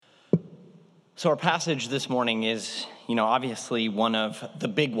So our passage this morning is, obviously one of the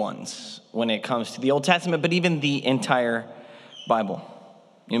big ones when it comes to the Old Testament, but even the entire Bible.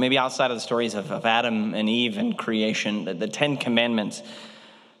 Maybe outside of the stories of Adam and Eve and creation, the Ten Commandments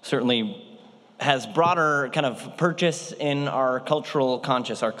certainly has broader kind of purchase in our cultural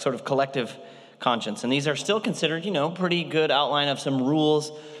conscience, our sort of collective conscience. And these are still considered, pretty good outline of some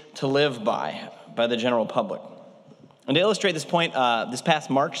rules to live by the general public. And to illustrate this point, this past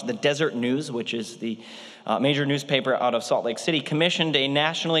March, the Desert News, which is the major newspaper out of Salt Lake City, commissioned a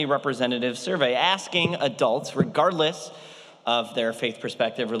nationally representative survey asking adults, regardless of their faith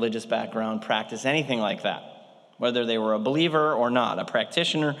perspective, religious background, practice, anything like that, whether they were a believer or not, a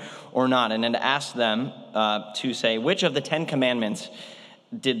practitioner or not, and then to ask them to say which of the 10 Commandments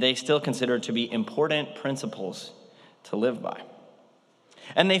did they still consider to be important principles to live by.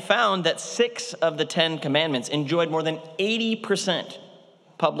 And they found that 6 of the 10 Commandments enjoyed more than 80%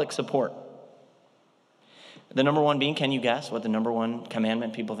 public support. The number one being, can you guess what the number one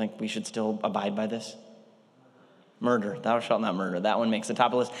commandment people think we should still abide by this? Murder. Thou shalt not murder. That one makes the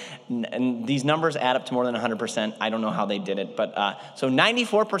top of the list. And these numbers add up to more than 100%. I don't know how they did it. But so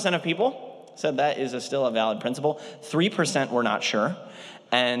 94% of people said that is still a valid principle. 3% were not sure.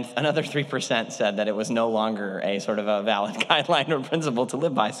 And another 3% said that it was no longer a sort of a valid guideline or principle to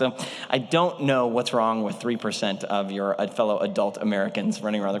live by. So I don't know what's wrong with 3% of your fellow adult Americans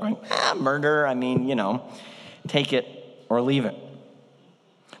running around there going, murder, take it or leave it.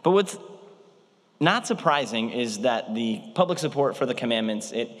 But what's not surprising is that the public support for the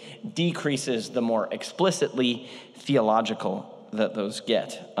commandments, it decreases the more explicitly theological that those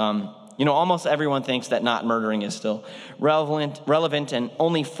get. Almost everyone thinks that not murdering is still relevant, and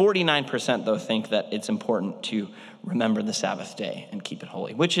only 49%, though, think that it's important to remember the Sabbath day and keep it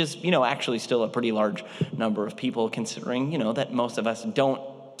holy, which is, actually still a pretty large number of people, considering, that most of us don't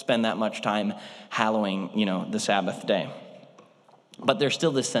spend that much time hallowing, the Sabbath day. But there's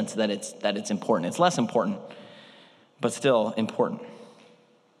still this sense that it's important. It's less important, but still important.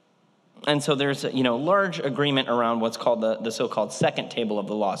 And so there's large agreement around what's called the so-called second table of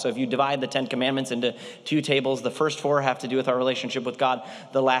the law. So if you divide the 10 Commandments into 2 tables, the first 4 have to do with our relationship with God,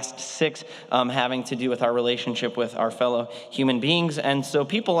 the last 6 having to do with our relationship with our fellow human beings. And so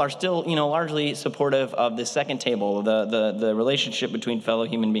people are still largely supportive of the second table, the relationship between fellow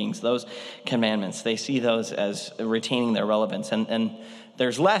human beings, those commandments. They see those as retaining their relevance. And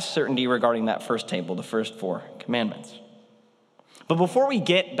there's less certainty regarding that first table, the first 4 commandments. But before we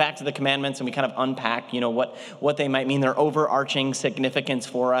get back to the commandments and we kind of unpack, what they might mean, their overarching significance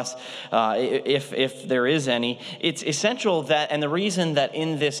for us, if there is any, it's essential that, and the reason that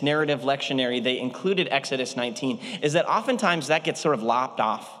in this narrative lectionary they included Exodus 19 is that oftentimes that gets sort of lopped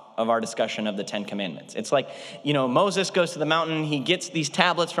off of our discussion of the 10 Commandments. It's like, Moses goes to the mountain, he gets these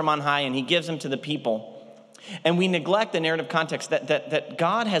tablets from on high, and he gives them to the people. And we neglect the narrative context that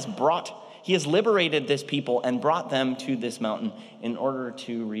God has He has liberated this people and brought them to this mountain in order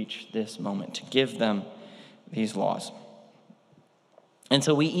to reach this moment, to give them these laws. And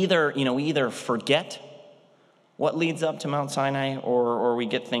so we either forget what leads up to Mount Sinai or we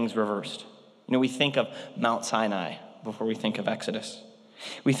get things reversed. We think of Mount Sinai before we think of Exodus.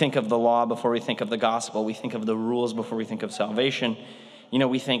 We think of the law before we think of the gospel. We think of the rules before we think of salvation.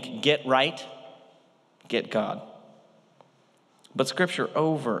 We think get right, get God. But Scripture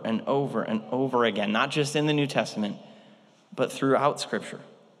over and over and over again, not just in the New Testament, but throughout Scripture,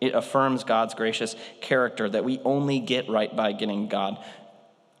 it affirms God's gracious character, that we only get right by getting God,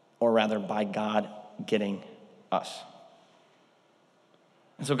 or rather by God getting us.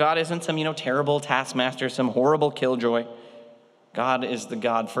 And so God isn't some, terrible taskmaster, some horrible killjoy. God is the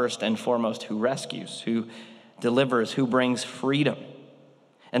God first and foremost who rescues, who delivers, who brings freedom.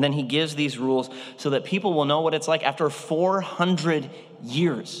 And then he gives these rules so that people will know what it's like after 400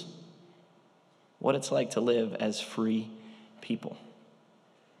 years, what it's like to live as free people,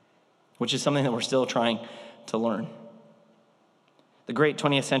 which is something that we're still trying to learn. The great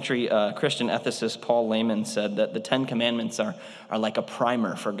 20th century Christian ethicist Paul Lehman said that the 10 Commandments are like a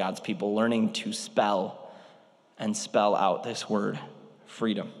primer for God's people, learning to spell out this word,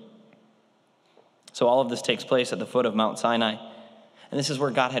 freedom. So all of this takes place at the foot of Mount Sinai. And this is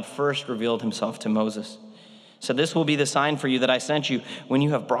where God had first revealed himself to Moses. So this will be the sign for you that I sent you. When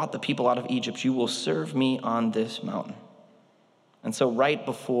you have brought the people out of Egypt, you will serve me on this mountain. And so right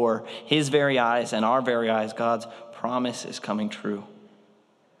before his very eyes and our very eyes, God's promise is coming true.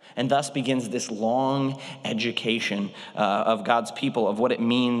 And thus begins this long education of God's people of what it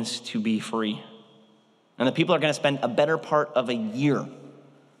means to be free. And the people are going to spend a better part of a year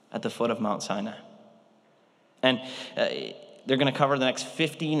at the foot of Mount Sinai. And they're going to cover the next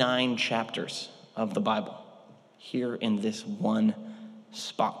 59 chapters of the Bible here in this one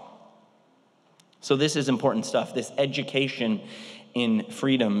spot. So this is important stuff. This education in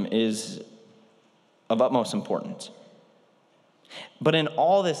freedom is of utmost importance. But in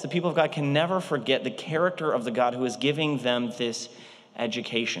all this, the people of God can never forget the character of the God who is giving them this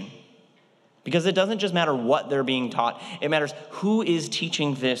education. Because it doesn't just matter what they're being taught, it matters who is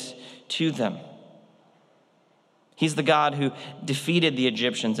teaching this to them. He's the God who defeated the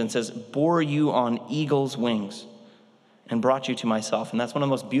Egyptians and says, bore you on eagle's wings and brought you to myself. And that's one of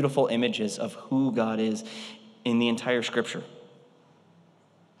the most beautiful images of who God is in the entire scripture.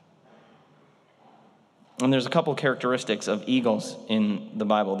 And there's a couple characteristics of eagles in the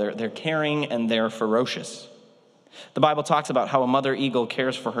Bible. They're caring and they're ferocious. The Bible talks about how a mother eagle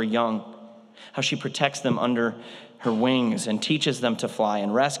cares for her young, how she protects them under her wings and teaches them to fly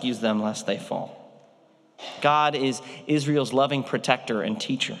and rescues them lest they fall. God is Israel's loving protector and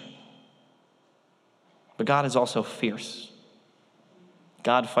teacher. But God is also fierce.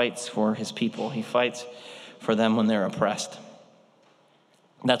 God fights for his people. He fights for them when they're oppressed.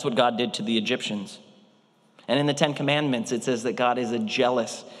 That's what God did to the Egyptians. And in the Ten Commandments, it says that God is a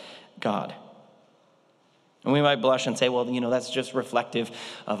jealous God. And we might blush and say, well, that's just reflective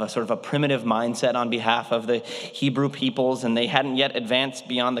of a sort of a primitive mindset on behalf of the Hebrew peoples, and they hadn't yet advanced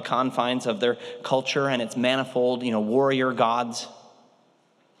beyond the confines of their culture and its manifold, warrior gods.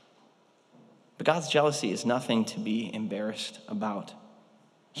 But God's jealousy is nothing to be embarrassed about.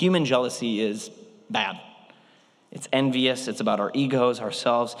 Human jealousy is bad. It's envious, it's about our egos,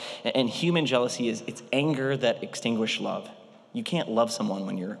 ourselves, and human jealousy it's anger that extinguishes love. You can't love someone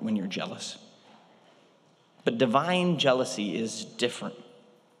when you're jealous. But divine jealousy is different.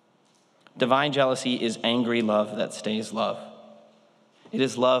 Divine jealousy is angry love that stays love. It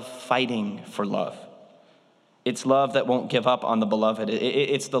is love fighting for love. It's love that won't give up on the beloved.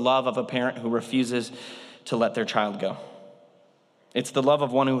 It's the love of a parent who refuses to let their child go. It's the love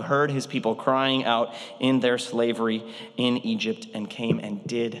of one who heard his people crying out in their slavery in Egypt and came and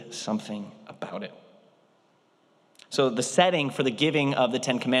did something about it. So the setting for the giving of the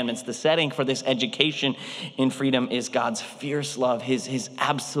Ten Commandments, the setting for this education in freedom is God's fierce love, his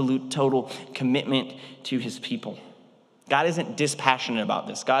absolute total commitment to his people. God isn't dispassionate about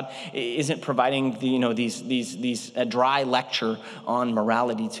this. God isn't providing a dry lecture on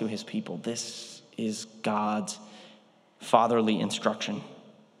morality to his people. This is God's fatherly instruction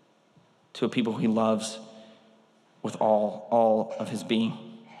to a people he loves with all of his being.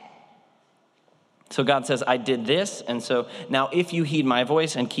 So God says, I did this, and so now if you heed my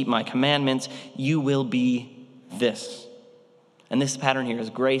voice and keep my commandments, you will be this. And this pattern here is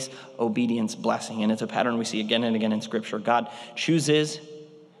grace, obedience, blessing. And it's a pattern we see again and again in Scripture. God chooses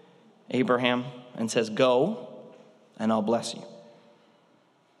Abraham and says, go, and I'll bless you.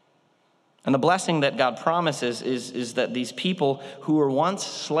 And the blessing that God promises is that these people who were once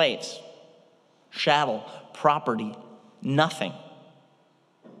slaves, chattel, property, nothing,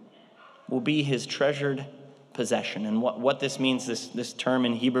 will be his treasured possession. And what this means, this term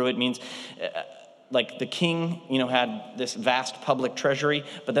in Hebrew, it means like the king, had this vast public treasury,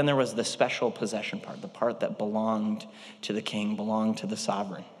 but then there was the special possession part, the part that belonged to the king, belonged to the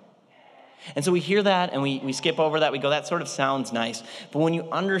sovereign. And so we hear that and we skip over that. We go, that sort of sounds nice. But when you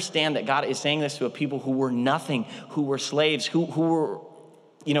understand that God is saying this to a people who were nothing, who were slaves, who were,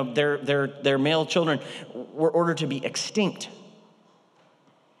 their male children were ordered to be extinct,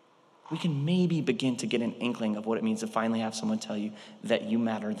 we can maybe begin to get an inkling of what it means to finally have someone tell you that you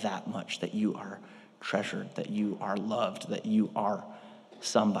matter that much, that you are treasured, that you are loved, that you are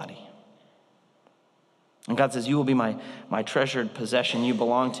somebody. And God says, you will be my treasured possession. You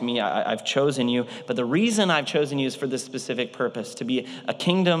belong to me. I've chosen you. But the reason I've chosen you is for this specific purpose, to be a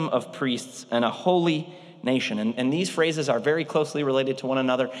kingdom of priests and a holy nation. And these phrases are very closely related to one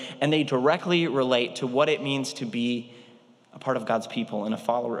another, and they directly relate to what it means to be a part of God's people and a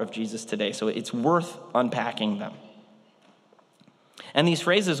follower of Jesus today. So it's worth unpacking them. And these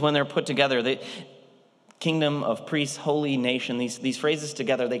phrases, when they're put together, the kingdom of priests, holy nation, these phrases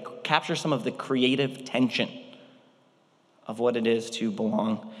together, they capture some of the creative tension of what it is to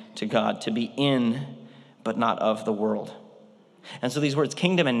belong to God, to be in but not of the world. And so these words,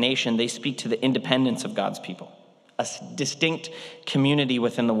 kingdom and nation, they speak to the independence of God's people, a distinct community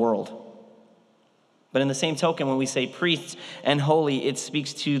within the world. But in the same token, when we say priests and holy, it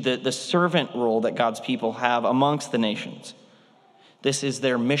speaks to the servant role that God's people have amongst the nations. This is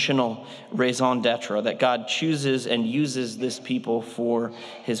their missional raison d'etre, that God chooses and uses this people for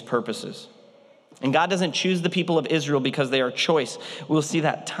his purposes. And God doesn't choose the people of Israel because they are choice. We'll see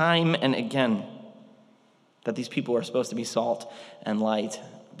that time and again. that these people are supposed to be salt and light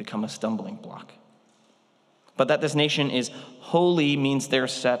become a stumbling block. But that this nation is holy means they're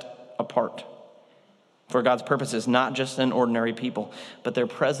set apart for God's purposes, not just an ordinary people, but their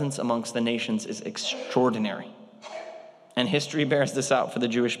presence amongst the nations is extraordinary. And history bears this out for the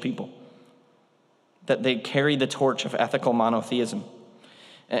Jewish people, that they carry the torch of ethical monotheism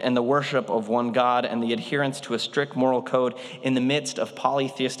and the worship of one God and the adherence to a strict moral code in the midst of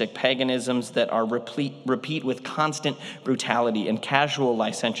polytheistic paganisms that are replete with constant brutality and casual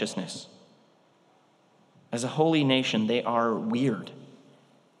licentiousness. As a holy nation, they are weird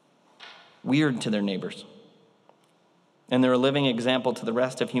to their neighbors. And they're a living example to the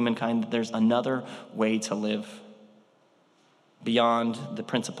rest of humankind that there's another way to live beyond the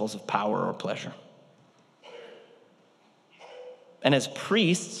principles of power or pleasure. And as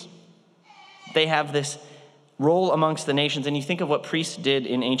priests, they have this role amongst the nations. And you think of what priests did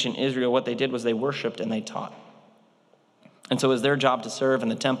in ancient Israel. What they did was they worshiped and they taught. And so it was their job to serve in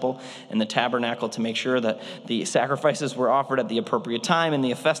the temple and the tabernacle to make sure that the sacrifices were offered at the appropriate time and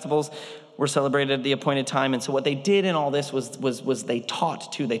the festivals were celebrated at the appointed time. And so what they did in all this was they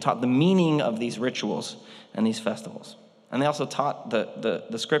taught too. They taught the meaning of these rituals and these festivals. And they also taught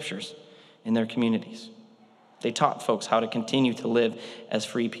the scriptures in their communities. They taught folks how to continue to live as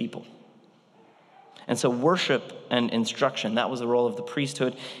free people. And so worship and instruction, that was the role of the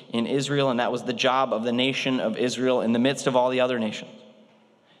priesthood in Israel, and that was the job of the nation of Israel in the midst of all the other nations,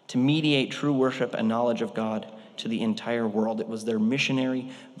 to mediate true worship and knowledge of God to the entire world. It was their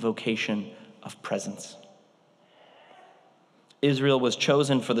missionary vocation of presence. Israel was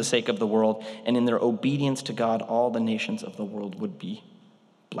chosen for the sake of the world, and in their obedience to God, all the nations of the world would be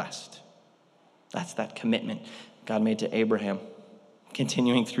blessed. That's that commitment God made to Abraham,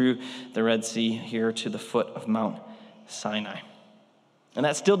 continuing through the Red Sea here to the foot of Mount Sinai. And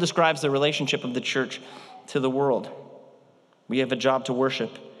that still describes the relationship of the church to the world. We have a job to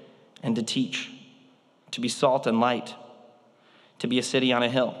worship and to teach, to be salt and light, to be a city on a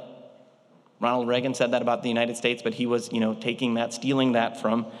hill. Ronald Reagan said that about the United States, but he was, stealing that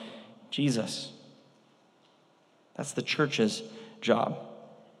from Jesus. That's the church's job.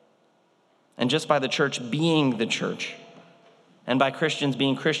 And just by the church being the church, and by Christians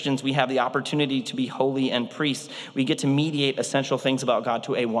being Christians, we have the opportunity to be holy and priests. We get to mediate essential things about God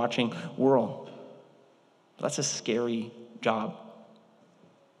to a watching world. That's a scary job.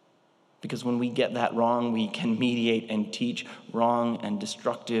 Because when we get that wrong, we can mediate and teach wrong and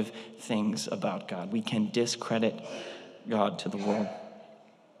destructive things about God. We can discredit God to the world.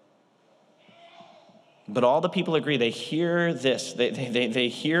 But all the people agree. They hear this. They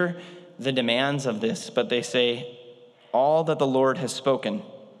hear the demands of this, but they say, all that the Lord has spoken,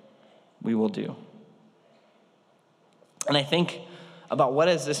 we will do. And I think about what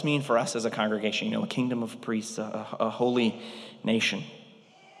does this mean for us as a congregation, a kingdom of priests, a holy nation.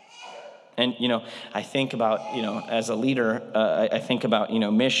 And, I think about, as a leader, I think about,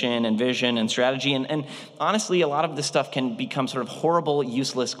 mission and vision and strategy. And honestly, a lot of this stuff can become sort of horrible,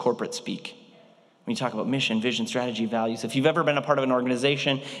 useless corporate speak. When you talk about mission, vision, strategy, values, if you've ever been a part of an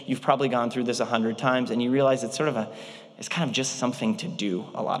organization, you've probably gone through this 100 times, and you realize it's it's kind of just something to do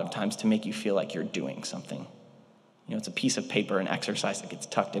a lot of times to make you feel like you're doing something. It's a piece of paper, an exercise that gets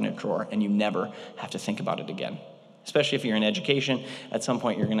tucked in a drawer, and you never have to think about it again. Especially if you're in education, at some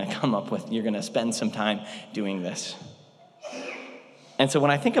point you're going to spend some time doing this. And so when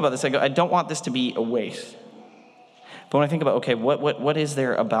I think about this, I go, I don't want this to be a waste. But when I think about, okay, what is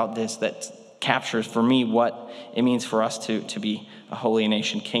there about this that captures for me what it means for us to be a holy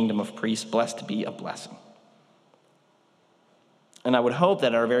nation, kingdom of priests, blessed to be a blessing. And I would hope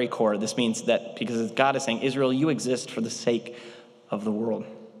that at our very core, this means that because God is saying, Israel, you exist for the sake of the world,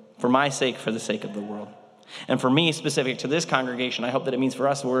 for my sake, for the sake of the world. And for me, specific to this congregation, I hope that it means for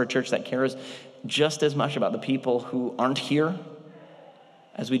us, we're a church that cares just as much about the people who aren't here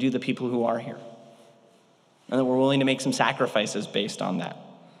as we do the people who are here. And that we're willing to make some sacrifices based on that.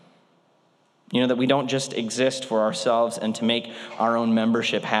 That we don't just exist for ourselves and to make our own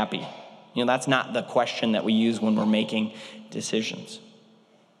membership happy. That's not the question that we use when we're making decisions.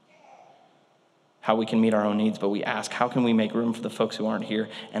 How we can meet our own needs, but we ask, how can we make room for the folks who aren't here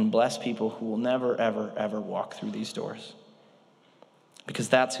and bless people who will never, ever, ever walk through these doors? Because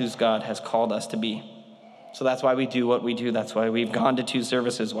that's whose God has called us to be. So that's why we do what we do. That's why we've gone to 2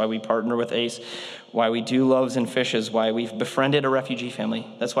 services, why we partner with ACE, why we do Loaves and Fishes, why we've befriended a refugee family.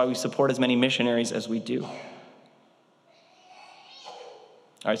 That's why we support as many missionaries as we do. All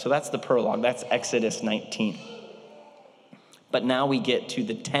right, so that's the prologue. That's Exodus 19. But now we get to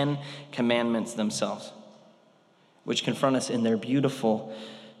the 10 commandments themselves, which confront us in their beautiful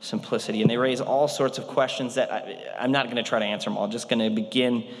simplicity. And they raise all sorts of questions that I'm not going to try to answer them all. I'm just going to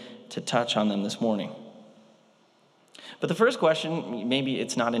begin to touch on them this morning. But the first question, maybe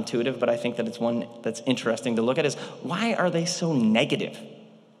it's not intuitive, but I think that it's one that's interesting to look at, is why are they so negative?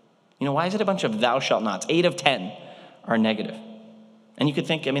 Why is it a bunch of thou shalt nots? 8 of 10 are negative. And you could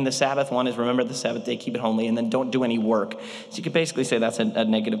think, the Sabbath one is remember the Sabbath day, keep it holy, and then don't do any work. So you could basically say that's a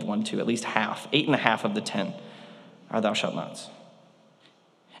negative one too, at least half. 8.5 of the 10 are thou shalt nots.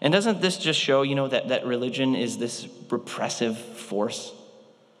 And doesn't this just show, that religion is this repressive force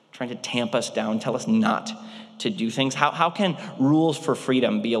trying to tamp us down, tell us not to do things? How can rules for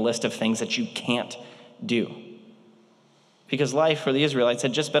freedom be a list of things that you can't do? Because life for the Israelites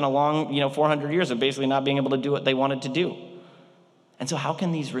had just been a long, 400 years of basically not being able to do what they wanted to do. And so how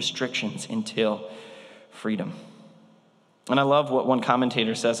can these restrictions entail freedom? And I love what one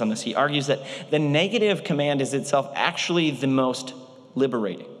commentator says on this. He argues that the negative command is itself actually the most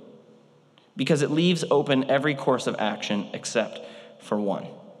liberating because it leaves open every course of action except for one.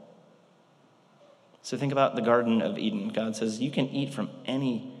 So think about the Garden of Eden. God says you can eat from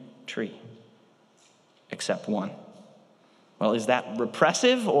any tree except one. Well, is that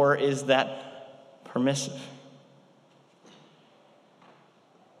repressive or is that permissive?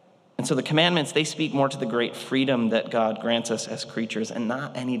 And so the commandments, they speak more to the great freedom that God grants us as creatures and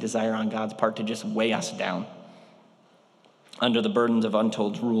not any desire on God's part to just weigh us down under the burdens of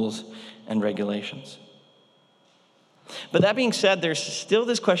untold rules and regulations. But that being said, there's still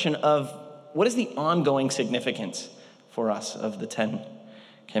this question of what is the ongoing significance for us of the 10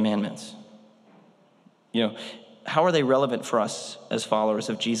 commandments? How are they relevant for us as followers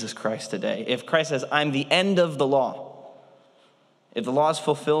of Jesus Christ today? If Christ says, I'm the end of the law, if the law is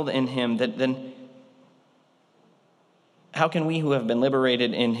fulfilled in him, then how can we who have been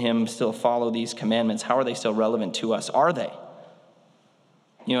liberated in him still follow these commandments? How are they still relevant to us? Are they?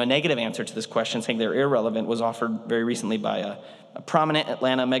 A negative answer to this question, saying they're irrelevant, was offered very recently by a prominent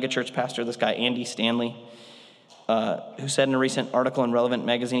Atlanta megachurch pastor, this guy Andy Stanley, who said in a recent article in Relevant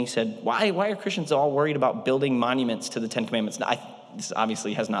magazine, he said, why are Christians all worried about building monuments to the 10 commandments? Now, this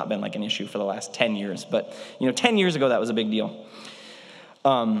obviously has not been like an issue for the last 10 years, but 10 years ago that was a big deal.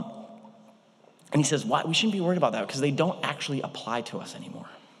 And he says, why? We shouldn't be worried about that because they don't actually apply to us anymore.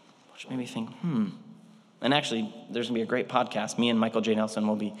 Which made me think, And actually, there's going to be a great podcast. Me and Michael J. Nelson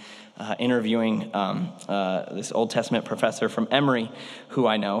will be interviewing this Old Testament professor from Emory, who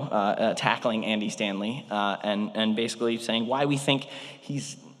I know, tackling Andy Stanley, and basically saying why we think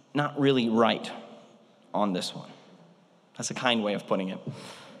he's not really right on this one. That's a kind way of putting it.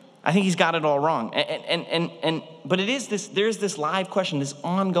 I think he's got it all wrong. But there's this live question, this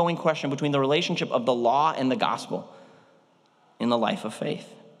ongoing question between the relationship of the law and the gospel in the life of faith.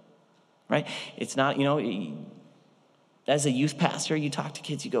 Right? It's not, as a youth pastor, you talk to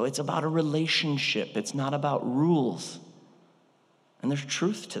kids, you go, it's about a relationship. It's not about rules. And there's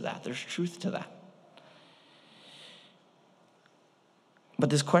truth to that. But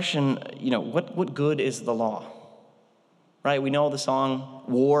this question, what good is the law? Right? We know the song,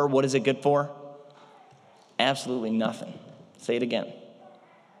 War, what is it good for? Absolutely nothing. Say it again.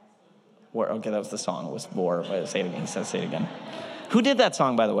 War. Okay, that was the song. It was War. Say it again. He says, say it again. Who did that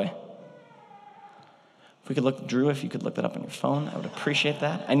song, by the way? If we could look, Drew, if you could look that up on your phone, I would appreciate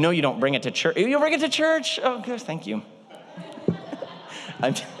that. I know you don't bring it to church. You bring it to church? Oh, good. Thank you.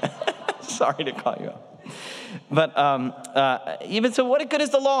 I'm sorry to call you out. But even so, what good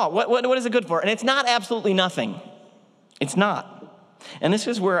is the law? What is it good for? And it's not absolutely nothing. It's not. And this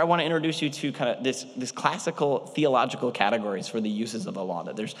is where I want to introduce you to kind of this classical theological categories for the uses of the law.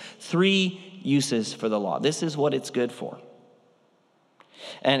 That there's 3 uses for the law. This is what it's good for.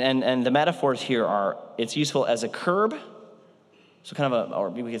 And the metaphors here are, it's useful as a curb, so kind of or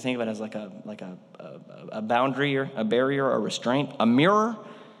we can think of it as like a boundary or a barrier or a restraint, a mirror,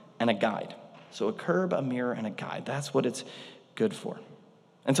 and a guide. So a curb, a mirror, and a guide. That's what it's good for.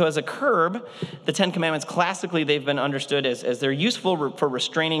 And so as a curb, the 10 Commandments, classically, they've been understood as they're useful for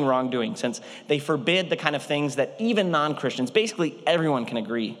restraining wrongdoing, since they forbid the kind of things that even non-Christians, basically everyone can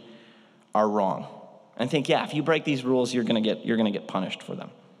agree, are wrong. And think, if you break these rules, you're going to get punished for them.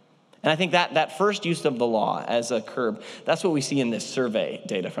 And I think that first use of the law as a curb, that's what we see in this survey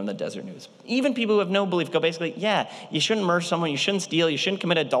data from the Desert News. Even people who have no belief go basically, you shouldn't murder someone, you shouldn't steal, you shouldn't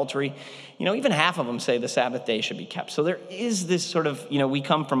commit adultery. Even half of them say the Sabbath day should be kept. So there is this sort of, we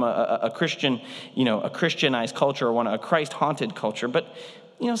come from a Christian, a Christianized culture, or a Christ-haunted culture. But,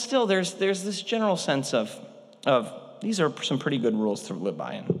 still there's this general sense of these are some pretty good rules to live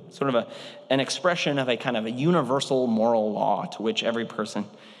by, and sort of an expression of a kind of a universal moral law to which every person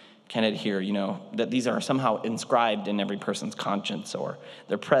can adhere, that these are somehow inscribed in every person's conscience or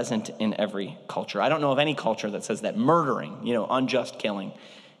they're present in every culture. I don't know of any culture that says that murdering, unjust killing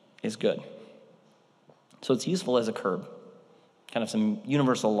is good. So it's useful as a curb, kind of some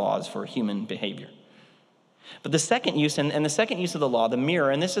universal laws for human behavior. But the second use, and the second use of the law, the mirror,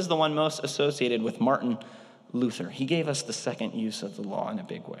 and this is the one most associated with Martin Luther. He gave us the second use of the law in a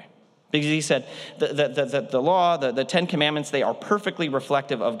big way. Because he said the law, the Ten Commandments, they are perfectly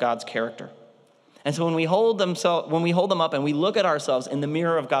reflective of God's character. And so when we hold them up and we look at ourselves in the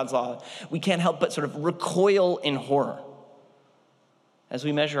mirror of God's law, we can't help but sort of recoil in horror as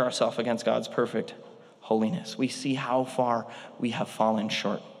we measure ourselves against God's perfect holiness. We see how far we have fallen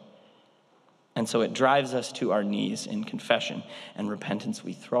short. And so it drives us to our knees in confession and repentance.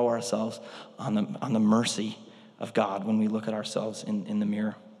 We throw ourselves on the mercy of God when we look at ourselves in the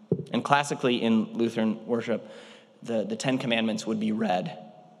mirror. And classically in Lutheran worship, the Ten Commandments would be read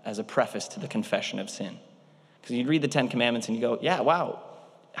as a preface to the confession of sin. Because you'd read the Ten Commandments and you go, yeah, wow,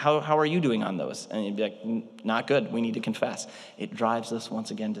 how are you doing on those? And you'd be like, not good, we need to confess. It drives us once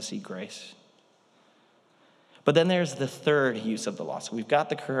again to see grace. But then there's the third use of the law. So we've got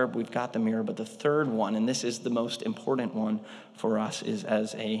the curb, we've got the mirror, but the third one, and this is the most important one for us, is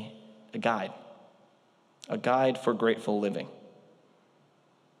as a guide for grateful living.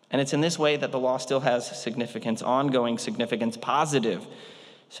 And it's in this way that the law still has significance, ongoing significance, positive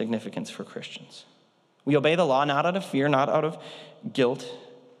significance for Christians. We obey the law not out of fear, not out of guilt,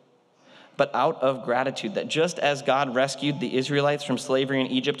 but out of gratitude, that just as God rescued the Israelites from slavery in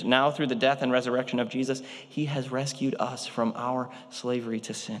Egypt, now through the death and resurrection of Jesus, he has rescued us from our slavery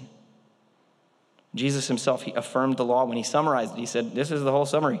to sin. Jesus himself, he affirmed the law when he summarized it. He said, this is the whole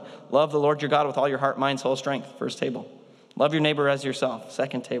summary. Love the Lord your God with all your heart, mind, soul, strength, first table. Love your neighbor as yourself,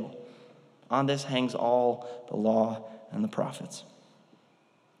 second table. On this hangs all the law and the prophets.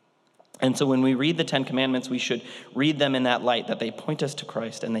 And so when we read the Ten Commandments, we should read them in that light, that they point us to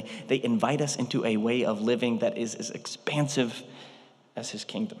Christ and they invite us into a way of living that is as expansive as his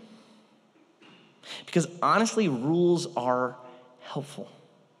kingdom. Because honestly, rules are helpful.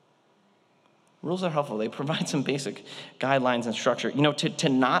 Rules are helpful. They provide some basic guidelines and structure. To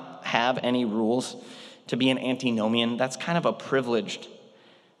not have any rules, to be an antinomian, that's kind of a privileged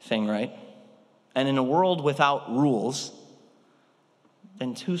thing, right? And in a world without rules,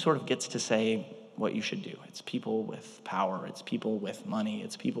 then who sort of gets to say what you should do? It's people with power, it's people with money,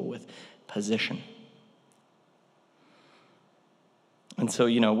 it's people with position. And so,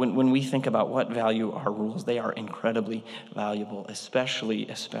 when we think about what value are rules, they are incredibly valuable, especially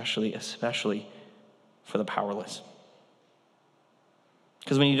for the powerless.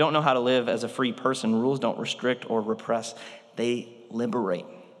 Because when you don't know how to live as a free person, rules don't restrict or repress, they liberate.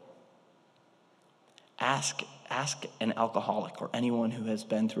 Ask an alcoholic or anyone who has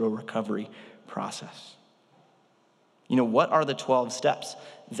been through a recovery process. What are the 12 steps?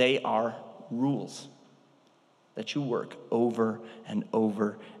 They are rules that you work over and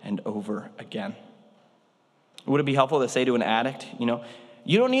over and over again. Would it be helpful to say to an addict, you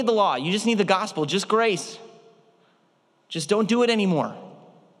don't need the law, you just need the gospel, just grace. Just don't do it anymore.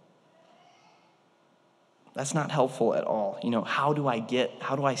 That's not helpful at all. How do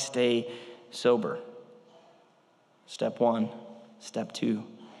I stay sober? Step 1, step 2,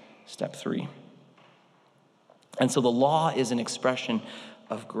 step 3. And so the law is an expression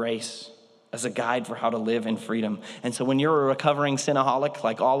of grace as a guide for how to live in freedom. And so when you're a recovering sinaholic,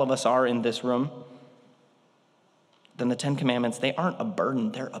 like all of us are in this room, then the Ten Commandments, they aren't a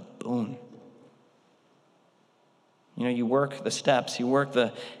burden, they're a boon. You work the steps, you work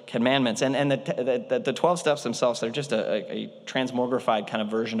the commandments, and the 12 steps themselves, they're just a transmogrified kind of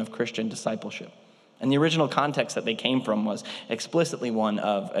version of Christian discipleship. And the original context that they came from was explicitly one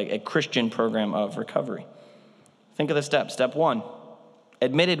of a Christian program of recovery. Think of the steps. Step 1,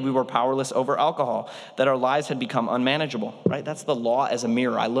 admitted we were powerless over alcohol, that our lives had become unmanageable, right? That's the law as a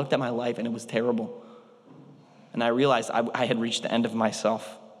mirror. I looked at my life and it was terrible. And I realized I had reached the end of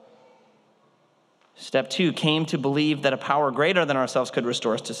myself. Step 2, came to believe that a power greater than ourselves could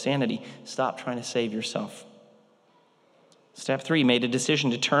restore us to sanity. Stop trying to save yourself. Step 3, made a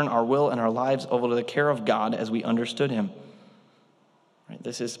decision to turn our will and our lives over to the care of God as we understood him. Right?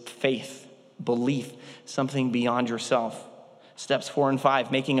 This is faith, belief, something beyond yourself. Steps 4 and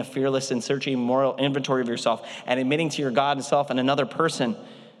 5, making a fearless and searching moral inventory of yourself and admitting to your God and self and another person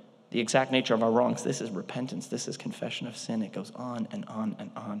the exact nature of our wrongs. This is repentance. This is confession of sin. It goes on and on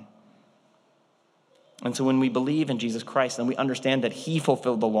and on. And so when we believe in Jesus Christ and we understand that he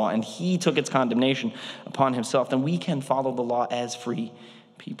fulfilled the law and he took its condemnation upon himself, then we can follow the law as free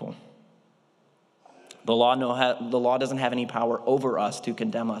people. The law doesn't have any power over us to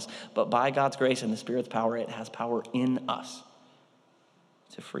condemn us, but by God's grace and the Spirit's power, it has power in us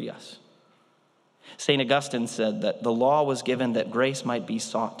to free us. St. Augustine said that the law was given that grace might be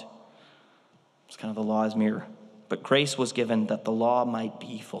sought. It's kind of the law's mirror. But grace was given that the law might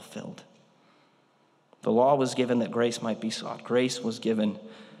be fulfilled. The law was given that grace might be sought. Grace was given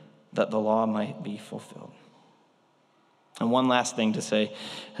that the law might be fulfilled. And one last thing to say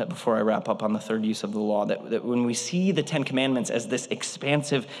before I wrap up on the third use of the law, that when we see the Ten Commandments as this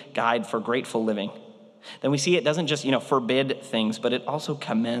expansive guide for grateful living, then we see it doesn't just, forbid things, but it also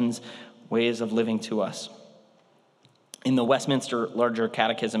commends ways of living to us. In the Westminster Larger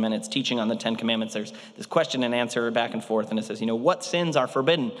Catechism and its teaching on the Ten Commandments, there's this question and answer back and forth, and it says, what sins are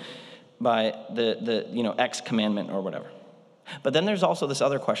forbidden by the X commandment or whatever. But then there's also this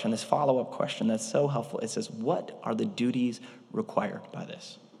other question, this follow-up question that's so helpful. It says, what are the duties required by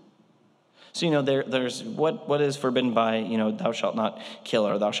this? So, there's what is forbidden by, thou shalt not kill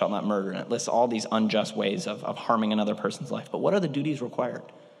or thou shalt not murder. And it lists all these unjust ways of harming another person's life. But what are the duties required?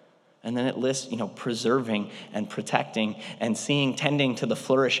 And then it lists, preserving and protecting and tending to the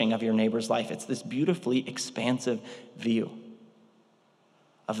flourishing of your neighbor's life. It's this beautifully expansive view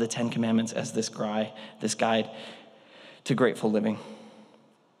of the Ten Commandments as this guide to grateful living.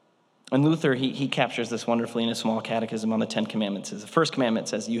 And Luther, he captures this wonderfully in his small catechism on the Ten Commandments. The first commandment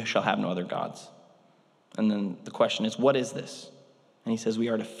says, you shall have no other gods. And then the question is, what is this? And he says, we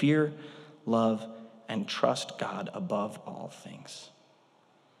are to fear, love, and trust God above all things.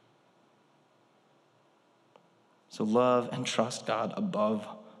 So love and trust God above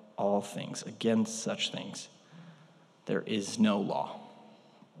all things. Against such things, there is no law.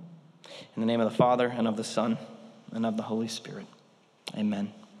 In the name of the Father, and of the Son, and of the Holy Spirit.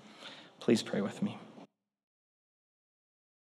 Amen. Please pray with me.